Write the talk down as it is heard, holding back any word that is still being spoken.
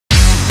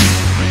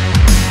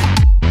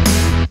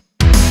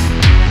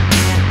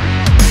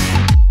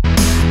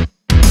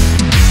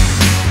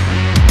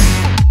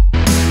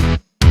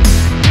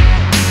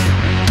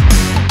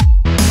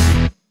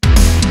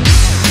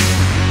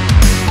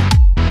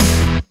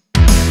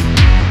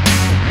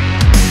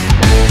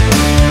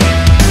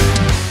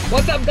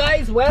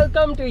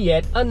welcome to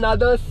yet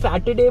another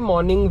Saturday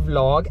morning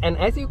vlog. And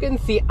as you can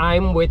see,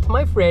 I'm with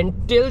my friend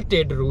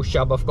Tilted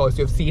Rushabh. Of course,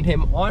 you've seen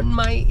him on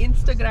my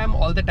Instagram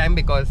all the time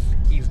because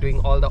he's doing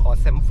all the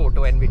awesome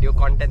photo and video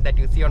content that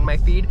you see on my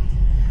feed.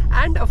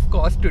 And of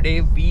course, today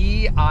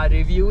we are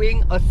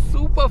reviewing a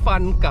super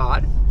fun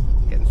car.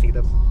 You can see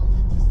the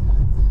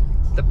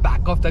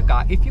back of the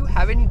car. If you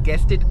haven't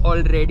guessed it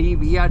already,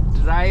 we are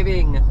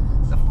driving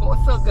the 4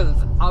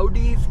 Circles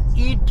Audi's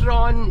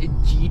E-Tron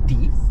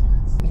GT.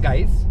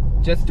 Guys,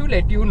 just to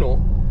let you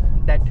know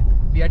that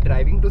we are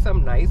driving to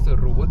some nice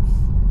roads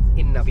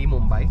in Navi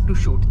Mumbai to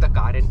shoot the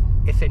car,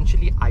 and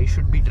essentially I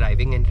should be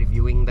driving and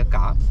reviewing the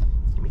car.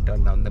 Let me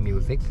turn down the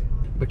music.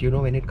 But you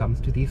know, when it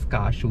comes to these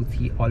car shoots,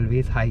 he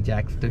always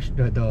hijacks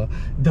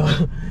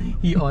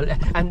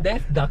and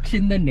there's Daksh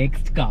in the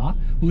next car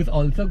who's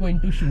also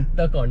going to shoot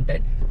the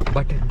content.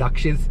 But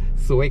Daksh is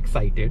so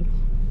excited.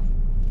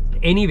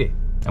 Anyway,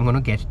 I'm gonna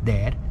get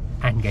there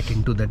and get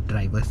into the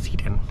driver's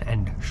seat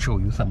and show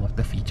you some of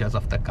the features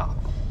of the car.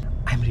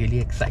 I'm really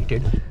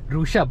excited.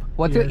 Rushabh,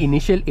 what's your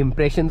initial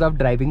impressions of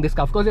driving this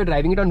car? Of course, you're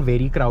driving it on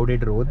very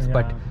crowded roads,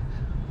 but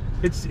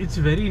it's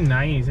very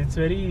nice. It's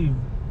very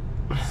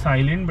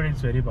silent, but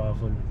it's very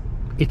powerful.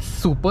 It's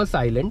super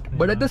silent,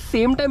 but at the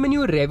same time when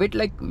you rev it,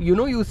 like, you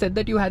know, you said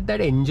that you had that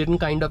engine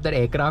kind of, that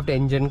aircraft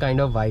engine kind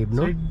of vibe,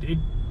 no? So it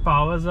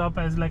powers up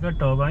as like a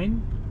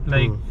turbine,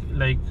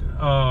 like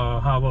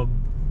how a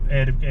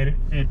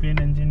airplane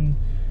engine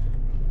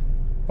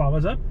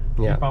powers up.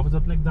 Yeah, it powers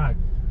up like that.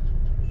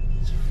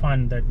 It's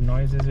fun. That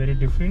noise is very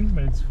different,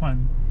 but it's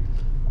fun.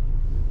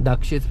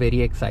 Daksh is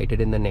very excited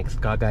in the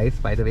next car, guys.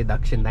 By the way,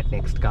 Daksh in that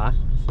next car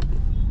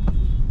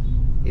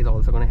is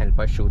also going to help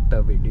us shoot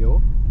the video.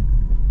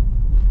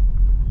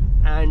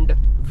 And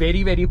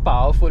very, very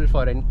powerful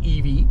for an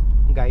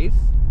EV, guys.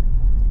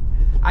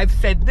 I've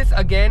said this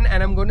again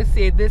and I'm going to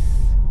say this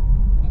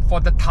for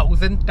the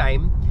 1000th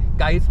time.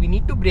 Guys, we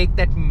need to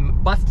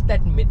bust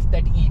that myth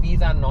that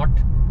EVs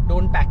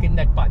don't pack in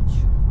that punch.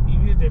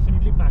 EVs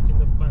definitely pack in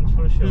the punch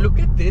for sure. Look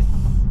at this.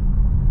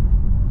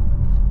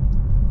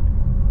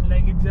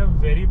 Like, they're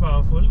very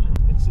powerful.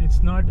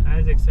 It's not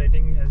as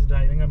exciting as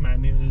driving a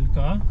manual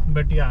car,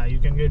 but yeah, you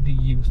can get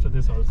used to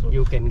this also.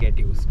 You can get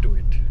used to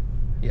it.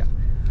 Yeah,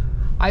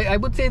 I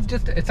would say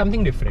it's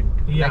something different.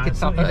 Yeah, like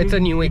it's a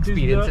new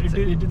experience.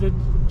 It is a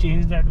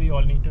change that we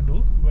all need to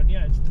do, but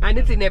yeah,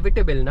 it's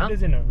inevitable, na? It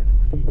is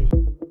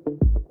inevitable.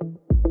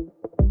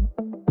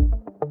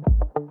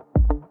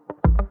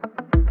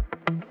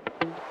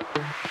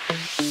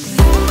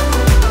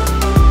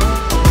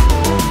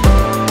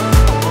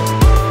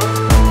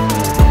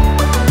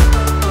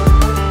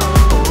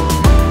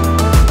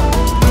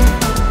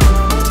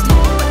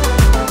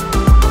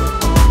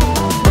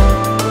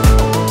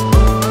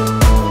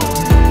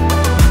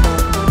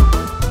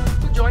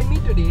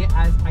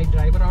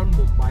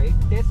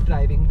 Test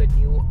driving the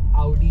new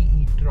Audi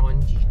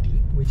E-Tron GT,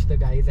 which the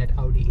guys at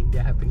Audi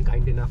India have been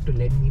kind enough to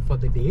lend me for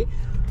the day.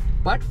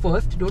 But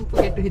first, don't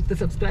forget to hit the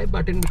subscribe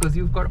button because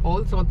you've got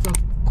all sorts of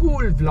cool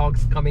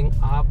vlogs coming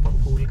up,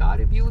 from cool car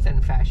reviews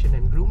and fashion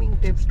and grooming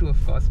tips to,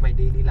 of course, my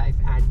daily life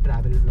and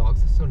travel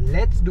vlogs. So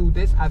let's do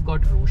this. I've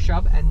got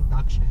Rushabh and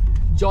Daksh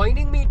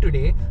joining me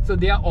today. So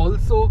they are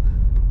also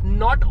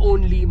not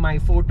only my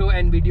photo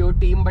and video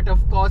team, but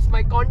of course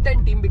my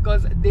content team,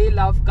 because they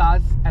love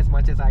cars as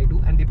much as I do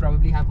and they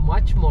probably have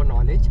much more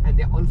knowledge, and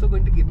they're also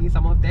going to give me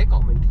some of their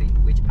commentary,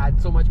 which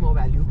adds so much more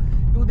value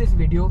to this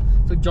video.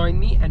 So join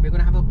me and we're going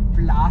to have a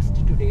blast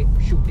today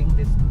shooting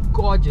this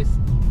gorgeous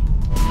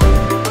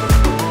EV.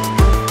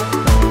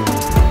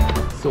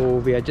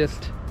 So we are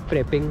just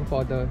prepping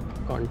for the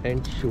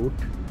content shoot.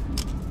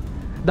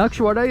 Daksh,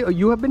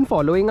 you have been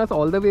following us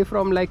all the way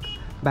from like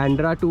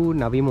Bandra to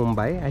Navi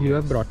Mumbai, and you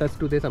have brought us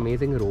to this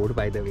amazing road,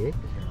 by the way.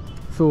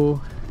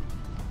 So,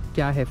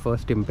 kya hai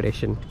first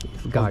impression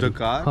of the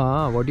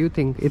car? What do you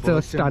think? It's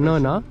a stunner,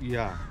 na?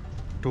 Yeah,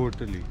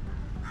 totally.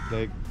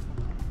 Like,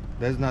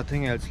 there's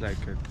nothing else like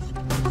it.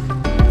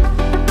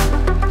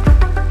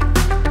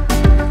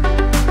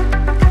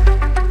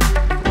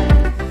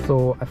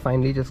 So, I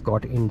finally just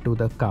got into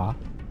the car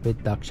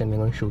with Daksh and we're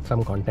going to shoot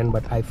some content,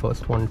 but I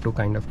first want to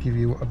kind of give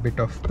you a bit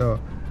of the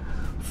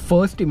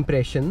first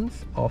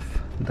impressions of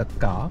the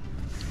car.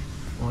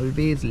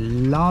 Always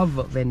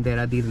love when there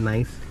are these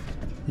nice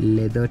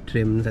leather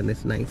trims and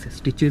this nice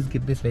stitches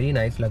give this very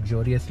nice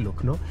luxurious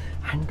look, no?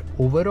 And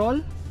overall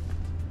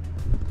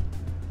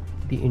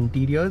the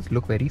interiors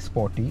look very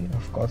sporty,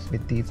 of course,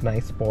 with these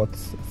nice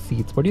sports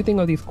seats. What do you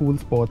think of these cool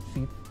sports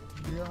seats?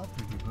 They are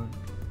pretty good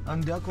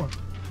and they are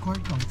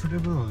quite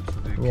comfortable also.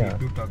 They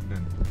keep you tucked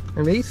in.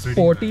 And very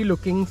sporty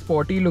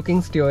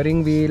looking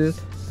steering wheel,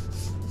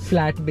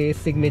 flat base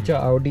signature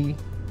Audi.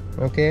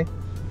 Okay,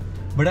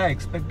 but I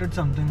expected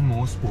something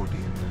more sporty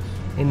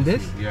in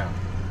this. Yeah,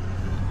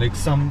 like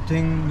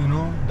something, you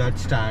know, that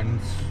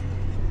stands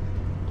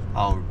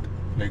out,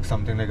 like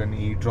something like an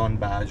E-Tron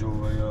badge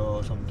over here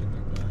or something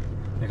like that,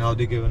 like how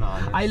they give an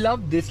RS. I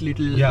love this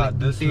little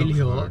this detail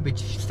here good,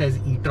 which says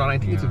E-Tron. I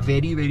think it's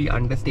very, very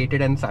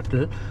understated and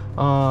subtle.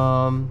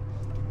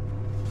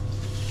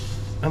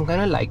 I'm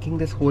kind of liking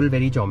this whole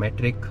very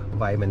geometric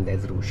vibe, and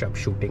there's Rushabh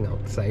shooting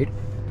outside.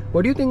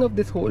 What do you think of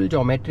this whole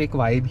geometric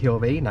vibe here?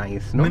 Very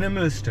nice, no?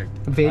 Minimalistic.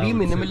 Very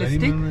minimalistic.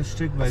 Very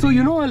minimalistic. So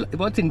you know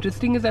what's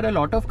interesting is that a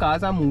lot of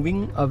cars are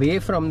moving away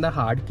from the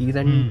hard keys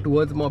and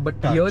towards more,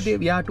 but touch.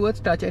 here towards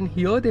touch, and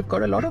here they've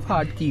got a lot of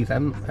hard keys.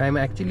 I'm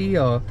actually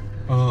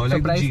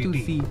surprised to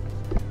see.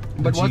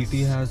 But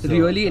what's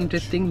really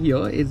interesting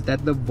here is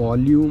that the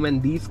volume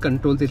and these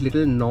controls, this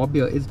little knob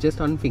here, is just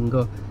on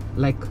finger.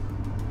 Like,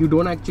 you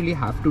don't actually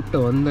have to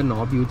turn the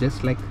knob, you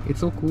just like,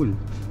 it's so cool.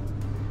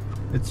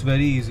 It's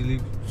very easily,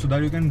 so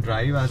that you can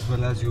drive as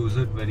well as use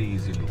it very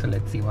easily. So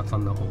let's see what's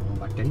on the home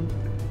button.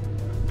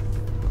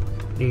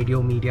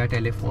 Radio, media,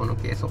 telephone.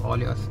 Okay, so all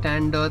your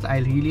standards. I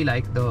really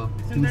like the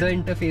user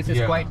interface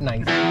is quite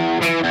nice.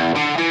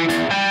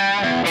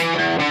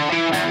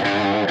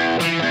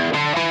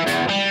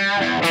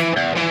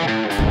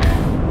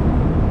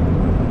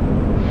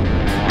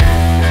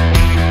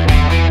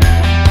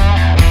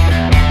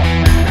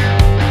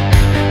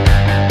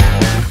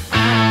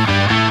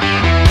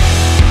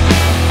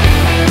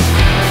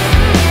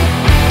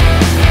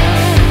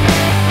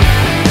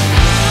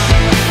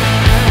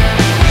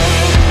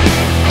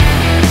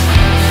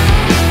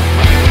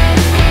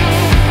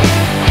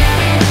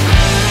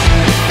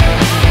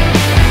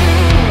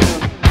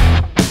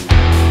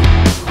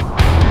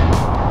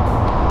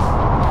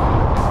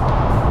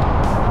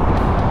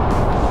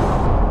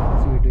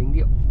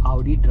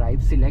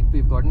 Select,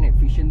 we've got an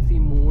efficiency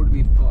mode,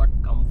 we've got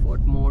comfort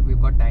mode, we've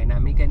got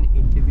dynamic and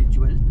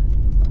individual.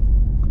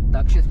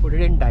 Daksh has put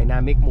it in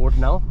dynamic mode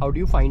now. How do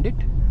you find it?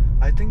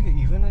 I think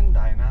even in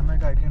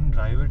dynamic I can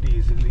drive it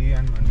easily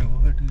and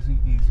maneuver it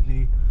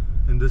easily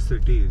in the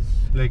cities.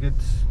 Like,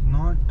 it's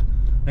not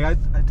like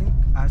I think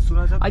as soon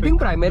as I think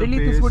primarily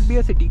this would be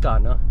a city car,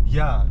 na?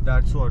 Yeah,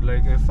 that's what.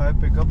 Like, if I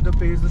pick up the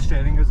pace, the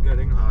steering is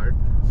getting hard,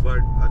 but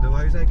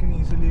otherwise I can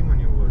easily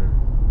maneuver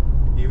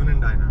it, even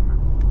in dynamic.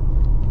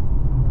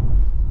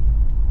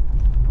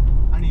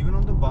 And even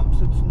on the bumps,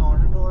 it's not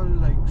at all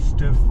like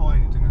stiff or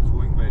anything. It's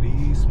going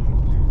very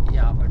smoothly.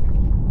 Yeah, but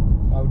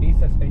Audi's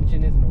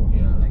suspension is no.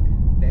 Yeah. Like,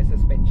 their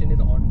suspension is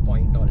on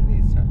point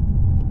always. Huh?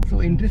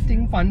 So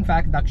interesting fun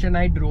fact, Daksh and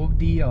I drove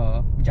the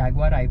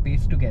Jaguar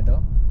I-Pace together,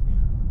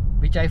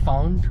 which I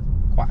found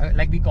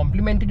like, we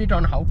complimented it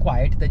on how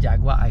quiet the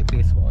Jaguar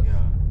I-Pace was.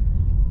 Yeah.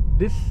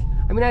 This,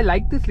 I mean, I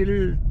like this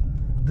little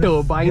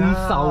turbine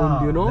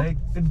sound, you know. Like,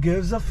 it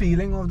gives a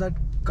feeling of that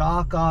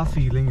car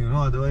feeling, you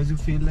know. Otherwise you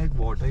feel like,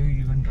 what are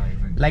you even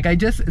driving? Like, I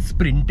just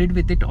sprinted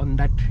with it on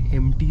that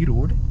empty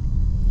road,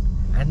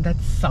 and that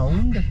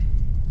sound,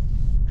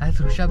 as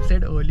Rushabh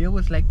said earlier,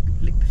 was like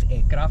this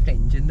aircraft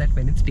engine that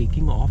when it's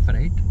taking off,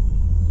 right?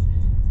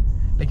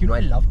 Like, you know,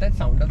 I love that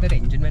sound of that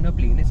engine when a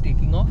plane is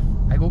taking off.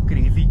 I go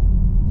crazy.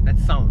 That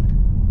sound.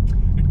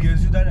 It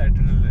gives you that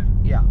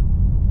adrenaline. Yeah.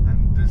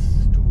 And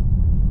this too.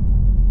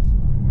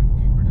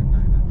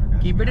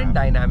 Keep it in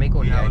dynamic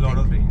only. We have a lot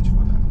of range for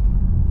that.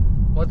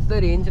 What's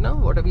the range now?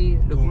 What are we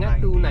looking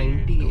at?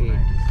 298.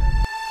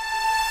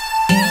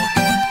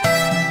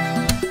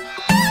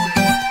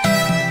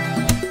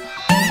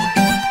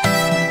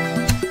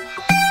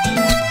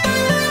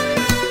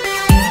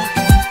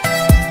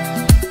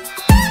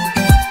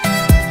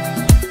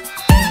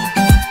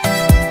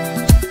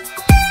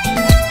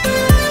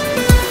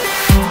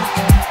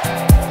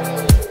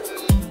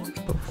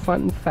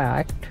 Fun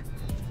fact,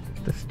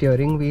 the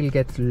steering wheel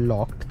gets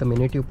locked the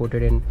minute you put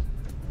it in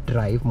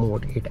drive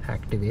mode. It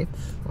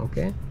activates,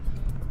 okay?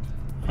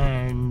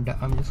 And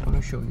I'm just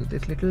going to show you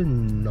this little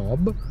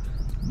knob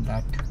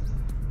that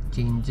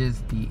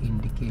changes the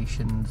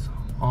indications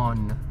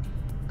on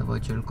the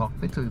virtual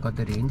cockpit. So we've got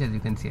the range, as you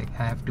can see.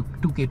 I have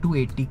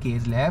 280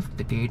 Ks left,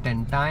 the date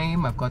and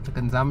time. I've got the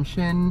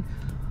consumption,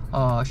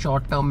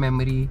 short-term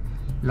memory,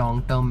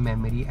 long-term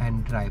memory,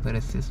 and driver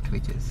assist,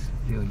 which is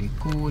really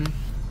cool.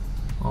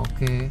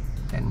 Okay,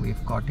 then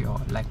we've got your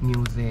like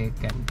music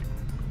and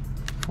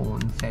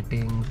phone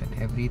settings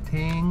and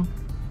everything.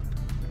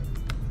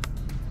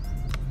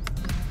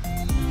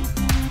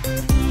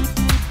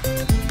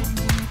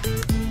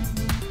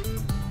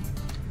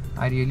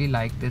 I really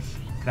like this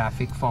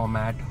graphic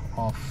format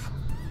of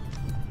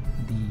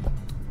the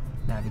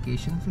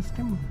navigation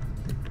system.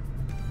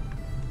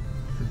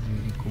 This is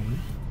really cool.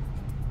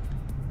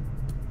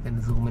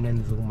 Then zoom in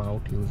and zoom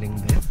out using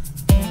this.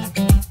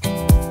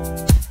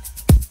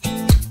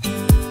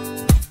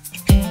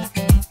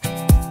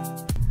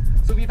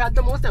 We've had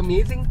the most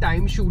amazing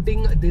time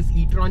shooting this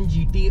E-Tron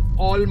GT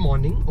all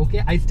morning.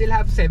 Okay, I still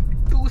have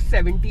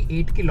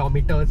 278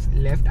 kilometers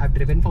left. I've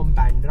driven from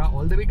Bandra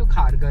all the way to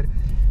Kharghar.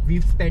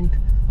 We've spent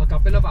a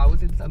couple of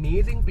hours in this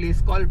amazing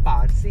place called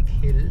Parsik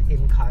Hill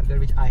in Kharghar,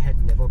 which I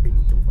had never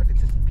been to, but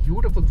it's a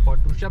beautiful spot.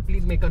 Rushabh,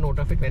 please make a note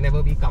of it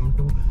whenever we come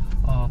to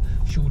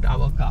shoot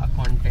our car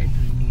content.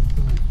 We need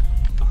to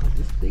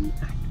this thing.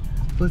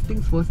 First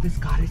things first, this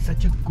car is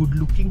such a good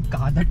looking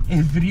car that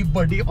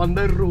everybody on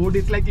the road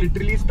is like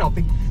literally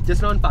stopping.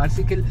 Just now on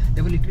Parsik Hill,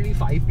 there were literally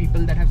 5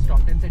 people that have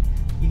stopped and said,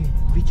 yeah,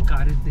 which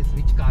car is this?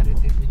 Which car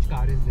is this? Which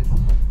car is this?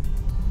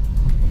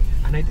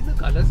 And I think the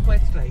color is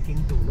quite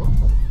striking too, no?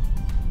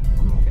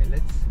 Okay,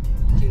 let's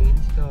change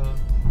the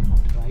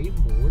drive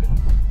mode.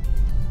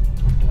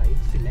 Drive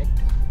select.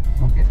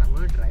 Okay, so I'm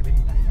going to drive in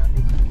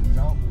dynamic mode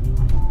now.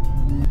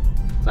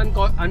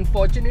 So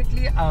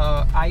unfortunately,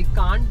 I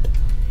can't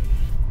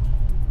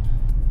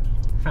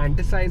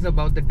fantasize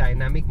about the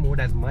dynamic mode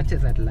as much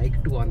as I'd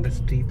like to on the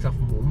streets of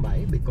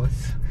Mumbai,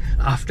 because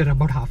after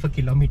about half a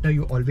kilometer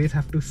you always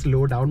have to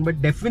slow down.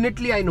 But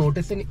definitely I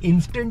noticed an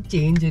instant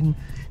change in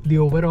the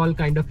overall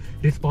kind of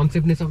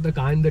responsiveness of the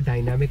car in the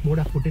dynamic mode.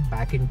 I've put it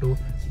back into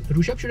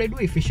Rushabh. Should I do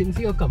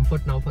efficiency or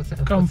comfort now for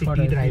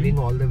city driving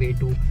all the way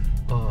to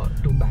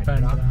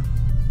Bandra?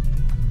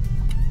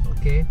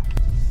 Okay.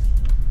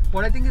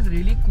 What I think is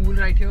really cool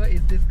right here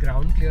is this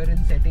ground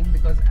clearance setting,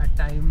 because at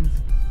times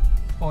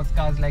sports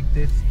cars like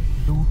this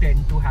do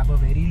tend to have a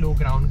very low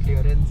ground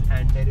clearance,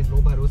 and there is no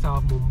bharosa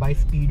of Mumbai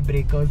speed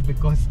breakers,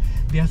 because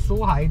they are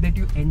so high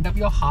that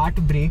your heart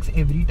breaks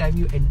every time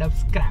you end up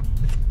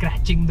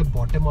scratching the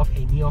bottom of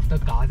any of the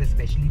cars,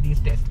 especially these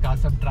test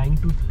cars. I'm trying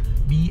to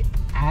be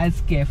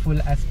as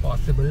careful as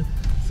possible.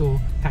 So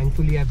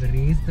thankfully I've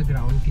raised the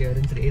ground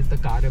clearance, raised the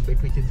car a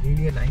bit, which is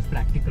really a nice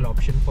practical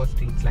option for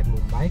streets like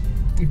Mumbai.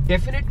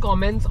 Definite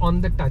comments on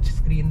the touch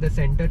screen. The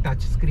center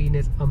touch screen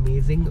is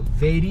amazing.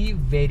 Very,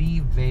 very,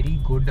 very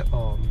good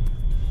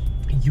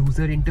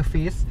user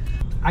interface.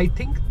 I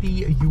think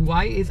the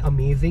UI is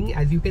amazing.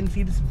 As you can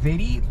see, this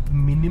very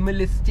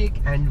minimalistic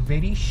and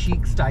very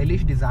chic,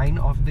 stylish design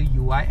of the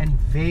UI, and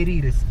very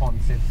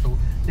responsive. So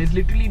there's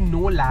literally no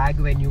lag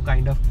when you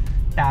kind of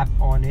tap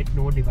on it.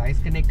 No device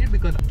connected,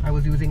 because I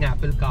was using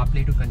Apple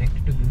CarPlay to connect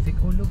it to music.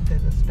 Oh look,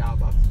 there's a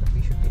Starbucks, but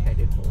we should be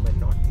headed home and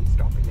not be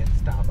stopping at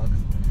Starbucks.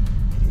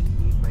 I really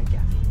need my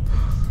caffeine.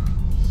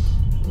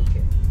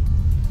 Okay.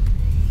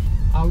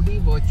 Audi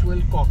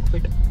virtual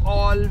cockpit,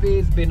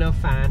 always been a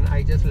fan.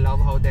 I just love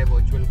how their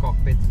virtual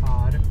cockpits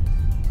are.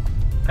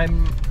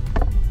 I'm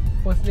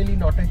personally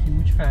not a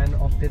huge fan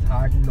of this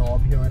hard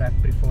knob here. I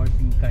prefer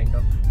the kind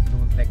of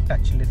those like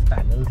touchless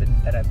panels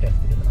that I've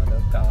tested in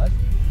other cars,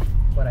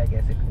 but I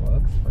guess it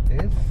works for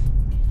this.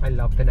 I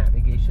love the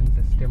navigation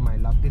system. I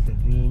love this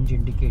range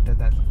indicator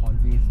that's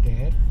always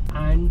there.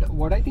 And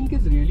what I think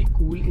is really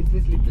cool is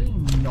this little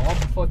knob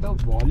for the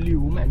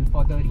volume and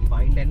for the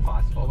rewind and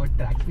fast forward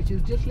tracks, which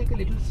is just like a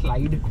little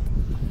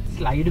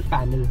slide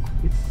panel.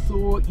 It's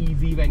so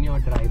easy when you're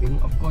driving.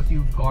 Of course,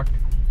 you've got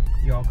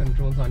your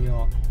controls on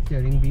your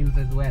steering wheels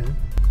as well,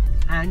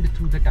 and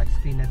through the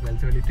touchscreen as well.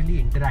 So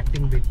literally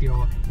interacting with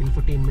your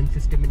infotainment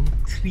system in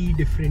 3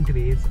 different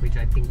ways, which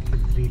I think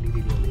is really,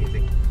 really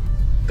amazing.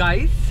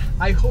 Guys,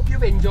 I hope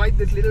you've enjoyed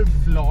this little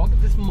vlog,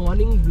 this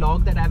morning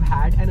vlog that I've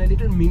had, and a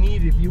little mini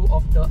review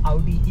of the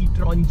Audi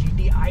E-Tron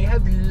GT. I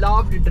have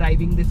loved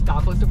driving this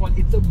car. First of all,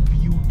 it's a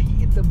beauty.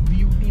 It's a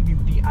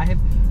beauty. I have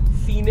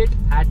seen it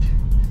at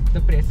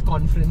the press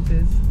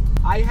conferences.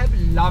 I have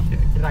loved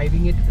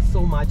driving it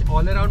so much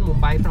all around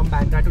Mumbai, from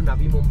Bandra to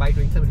Navi Mumbai,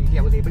 doing some really.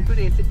 I was able to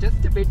race it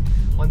just a bit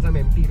on some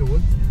empty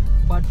roads,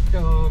 but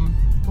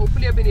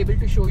hopefully I've been able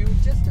to show you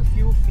just a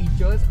few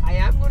features. I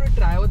am going to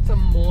try out some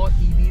more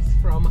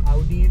EVs from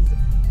Audi's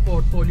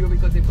portfolio,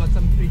 because they've got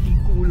some pretty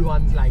cool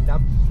ones lined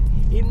up.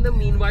 In the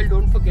meanwhile,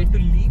 don't forget to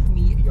leave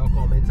me your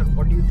comments on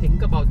what do you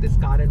think about this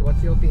car and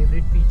what's your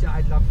favorite feature.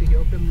 I'd love to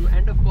hear from you.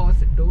 And of course,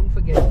 don't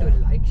forget to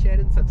like, share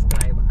and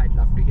subscribe.